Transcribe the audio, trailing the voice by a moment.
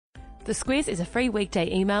The Squiz is a free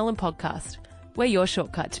weekday email and podcast. We're your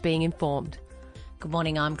shortcut to being informed. Good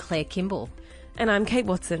morning, I'm Claire Kimball. And I'm Kate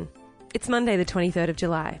Watson. It's Monday the 23rd of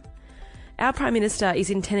July. Our Prime Minister is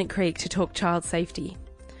in Tennant Creek to talk child safety.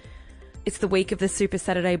 It's the week of the Super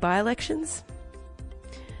Saturday by-elections.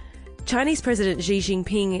 Chinese President Xi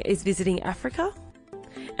Jinping is visiting Africa.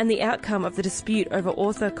 And the outcome of the dispute over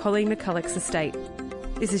author Colleen McCulloch's estate.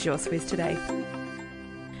 This is your Squiz today.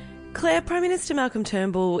 Claire, Prime Minister Malcolm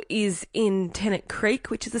Turnbull is in Tennant Creek,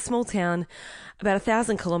 which is a small town about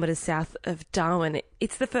 1,000 kilometres south of Darwin.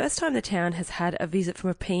 It's the first time the town has had a visit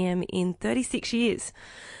from a PM in 36 years.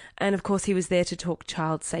 And of course, he was there to talk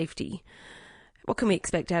child safety. What can we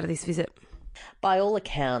expect out of this visit? By all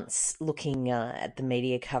accounts, looking at the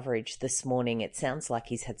media coverage this morning, it sounds like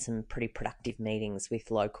he's had some pretty productive meetings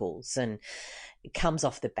with locals, and it comes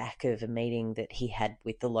off the back of a meeting that he had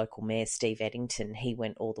with the local mayor, Steve Eddington. He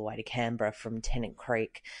went all the way to Canberra from Tennant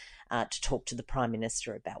Creek to talk to the Prime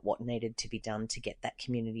Minister about what needed to be done to get that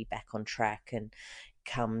community back on track, and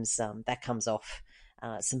that comes off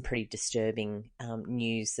some pretty disturbing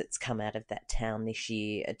news that's come out of that town this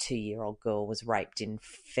year. A 2-year-old girl was raped in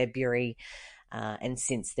February, and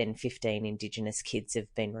since then 15 Indigenous kids have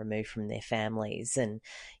been removed from their families. And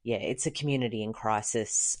yeah, it's a community in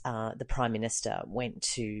crisis. The Prime Minister went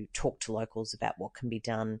to talk to locals about what can be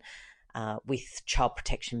done, with child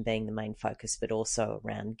protection being the main focus, but also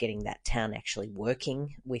around getting that town actually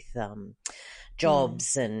working with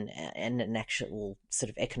jobs and an actual sort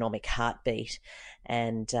of economic heartbeat.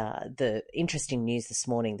 And the interesting news this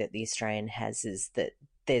morning that the Australian has is that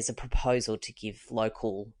there's a proposal to give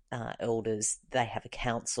local elders, they have a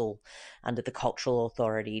council under the Cultural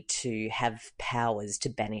Authority, to have powers to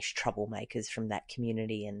banish troublemakers from that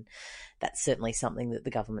community. And that's certainly something that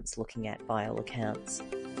the government's looking at by all accounts.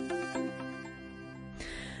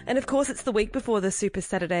 And of course, it's the week before the Super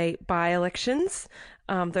Saturday by-elections.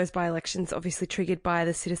 Those by-elections obviously triggered by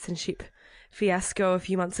the citizenship fiasco a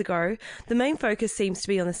few months ago. The main focus seems to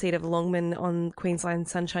be on the seat of Longman on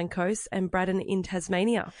Queensland's Sunshine Coast and Braddon in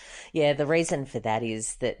Tasmania. Yeah, the reason for that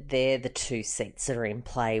is that they're the two seats that are in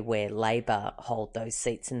play where Labor hold those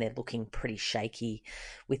seats, and they're looking pretty shaky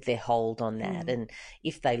with their hold on that. And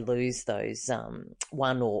if they lose those,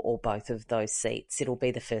 one or both of those seats, it'll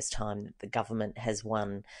be the first time that the government has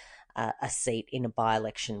won a seat in a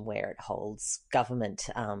by-election where it holds government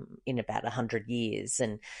in about 100 years,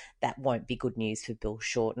 and that won't be good news for Bill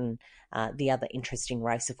Shorten. The other interesting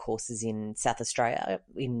race, of course, is in South Australia,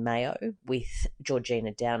 in Mayo, with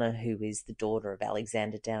Georgina Downer, who is the daughter of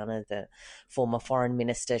Alexander Downer, the former foreign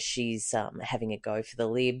minister. She's having a go for the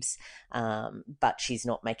Libs, but she's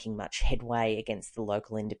not making much headway against the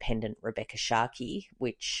local independent Rebecca Sharkey,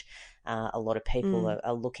 which a lot of people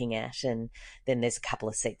are looking at. And then there's a couple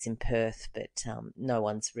of seats in Perth, but no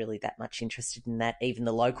one's really that much interested in that, even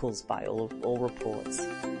the locals, by all reports.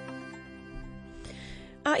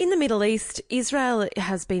 In the Middle East, Israel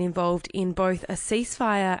has been involved in both a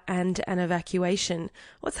ceasefire and an evacuation.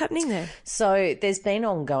 What's happening there? So there's been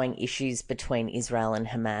ongoing issues between Israel and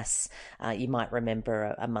Hamas. You might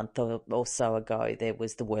remember a month or so ago, there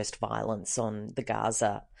was the worst violence on the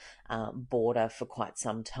Gaza border for quite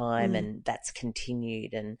some time, and that's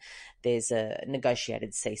continued. And there's a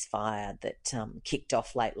negotiated ceasefire that kicked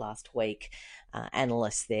off late last week.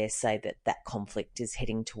 Analysts there say that conflict is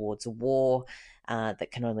heading towards a war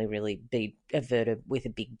that can only really be averted with a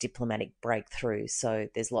big diplomatic breakthrough. So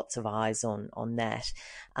there's lots of eyes on that.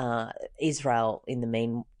 Israel, in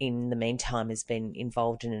the meantime, has been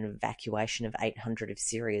involved in an evacuation of 800 of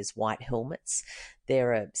Syria's White Helmets.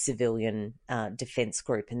 They're a civilian defence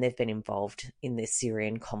group, and they've been involved in the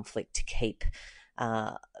Syrian conflict to keep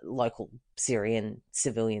local Syrian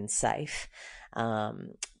civilians safe.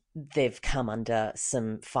 They've come under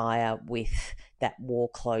some fire with that war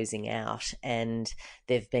closing out, and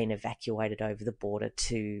they've been evacuated over the border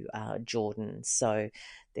to Jordan. So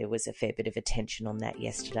there was a fair bit of attention on that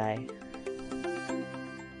yesterday.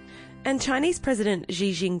 And Chinese President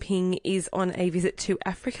Xi Jinping is on a visit to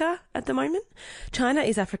Africa at the moment. China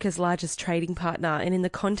is Africa's largest trading partner, and in the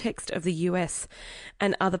context of the US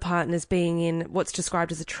and other partners being in what's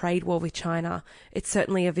described as a trade war with China, it's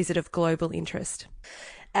certainly a visit of global interest.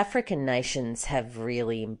 African nations have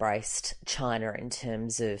really embraced China in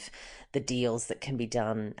terms of the deals that can be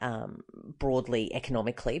done broadly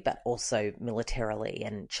economically, but also militarily.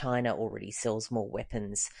 And China already sells more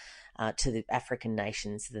weapons to the African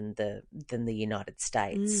nations than the United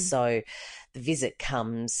States. So the visit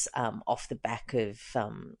comes off the back of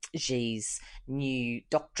Xi's new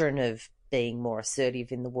doctrine of being more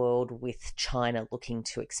assertive in the world, with China looking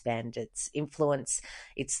to expand its influence.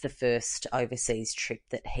 It's the first overseas trip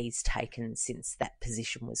that he's taken since that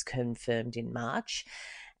position was confirmed in March.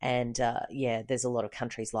 And there's a lot of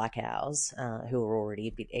countries like ours who are already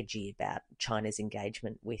a bit edgy about China's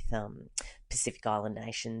engagement with Pacific Island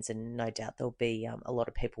nations, and no doubt there'll be a lot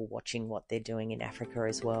of people watching what they're doing in Africa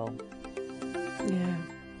as well. Yeah.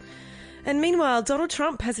 And meanwhile, Donald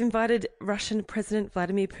Trump has invited Russian President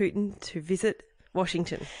Vladimir Putin to visit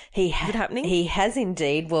Washington. Is it happening? He has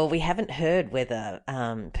indeed. Well, we haven't heard whether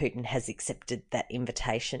Putin has accepted that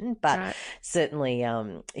invitation, but certainly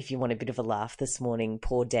if you want a bit of a laugh this morning,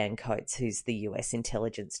 poor Dan Coats, who's the US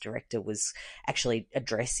intelligence director, was actually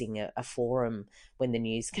addressing a forum when the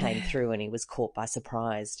news came through, and he was caught by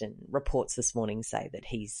surprise. And reports this morning say that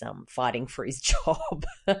he's fighting for his job.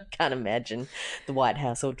 Can't imagine the White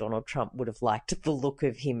House or Donald Trump would have liked the look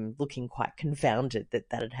of him looking quite confounded that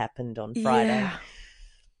had happened on Friday. Yeah.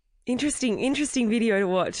 Interesting video to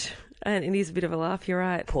watch, and it is a bit of a laugh. You're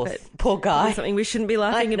right. Poor guy. Something we shouldn't be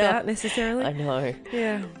laughing about necessarily. I know.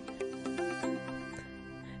 Yeah.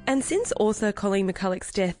 And since author Colleen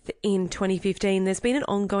McCulloch's death in 2015, there's been an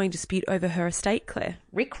ongoing dispute over her estate, Claire.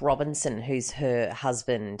 Rick Robinson, who's her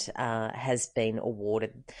husband, has been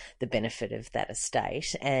awarded the benefit of that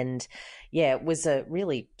estate. And, it was a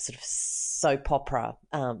really sort of soap opera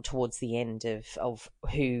towards the end of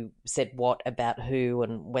who said what about who,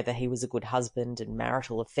 and whether he was a good husband, and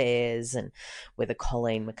marital affairs, and whether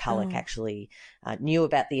Colleen McCulloch actually knew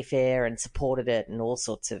about the affair and supported it, and all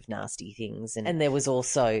sorts of nasty things. And there was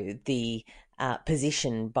also the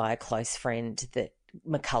position by a close friend that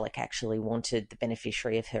McCulloch actually wanted the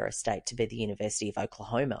beneficiary of her estate to be the University of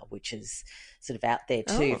Oklahoma, which is sort of out there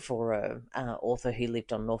too for a author who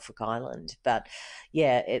lived on Norfolk Island. But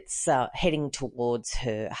it's heading towards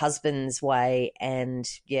her husband's way, and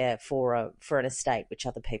for an estate, which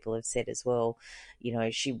other people have said as well. You know,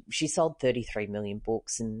 she sold 33 million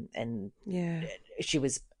books, and she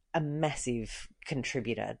was a massive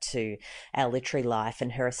contributor to our literary life,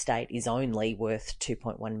 and her estate is only worth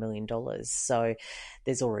 $2.1 million. So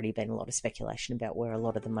there's already been a lot of speculation about where a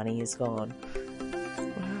lot of the money has gone.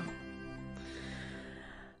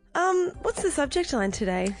 Wow. What's the subject line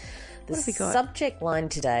today? What have we got? The subject line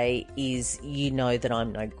today is "You Know That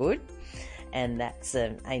I'm No Good," and that's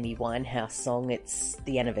an Amy Winehouse song. It's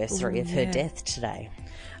the anniversary of her death today.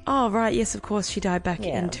 Oh, right. Yes, of course. She died back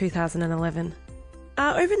in 2011.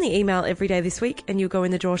 Over in the email every day this week, and you'll go in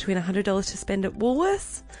the draw to win $100 to spend at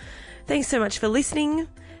Woolworths. Thanks so much for listening.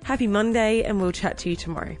 Happy Monday, and we'll chat to you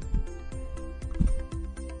tomorrow.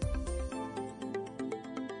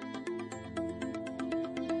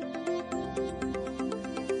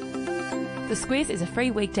 The Squiz is a free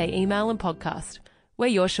weekday email and podcast. We're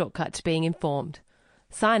your shortcut to being informed.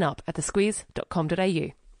 Sign up at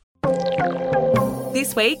thesquiz.com.au.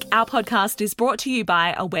 This week, our podcast is brought to you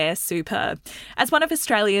by Aware Super. As one of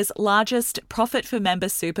Australia's largest profit-for-member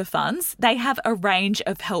super funds, they have a range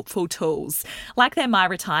of helpful tools, like their My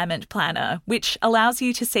Retirement Planner, which allows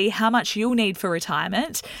you to see how much you'll need for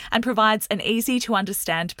retirement and provides an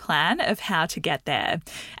easy-to-understand plan of how to get there.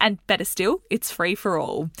 And better still, it's free for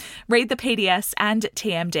all. Read the PDS and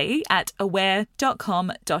TMD at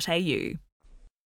aware.com.au.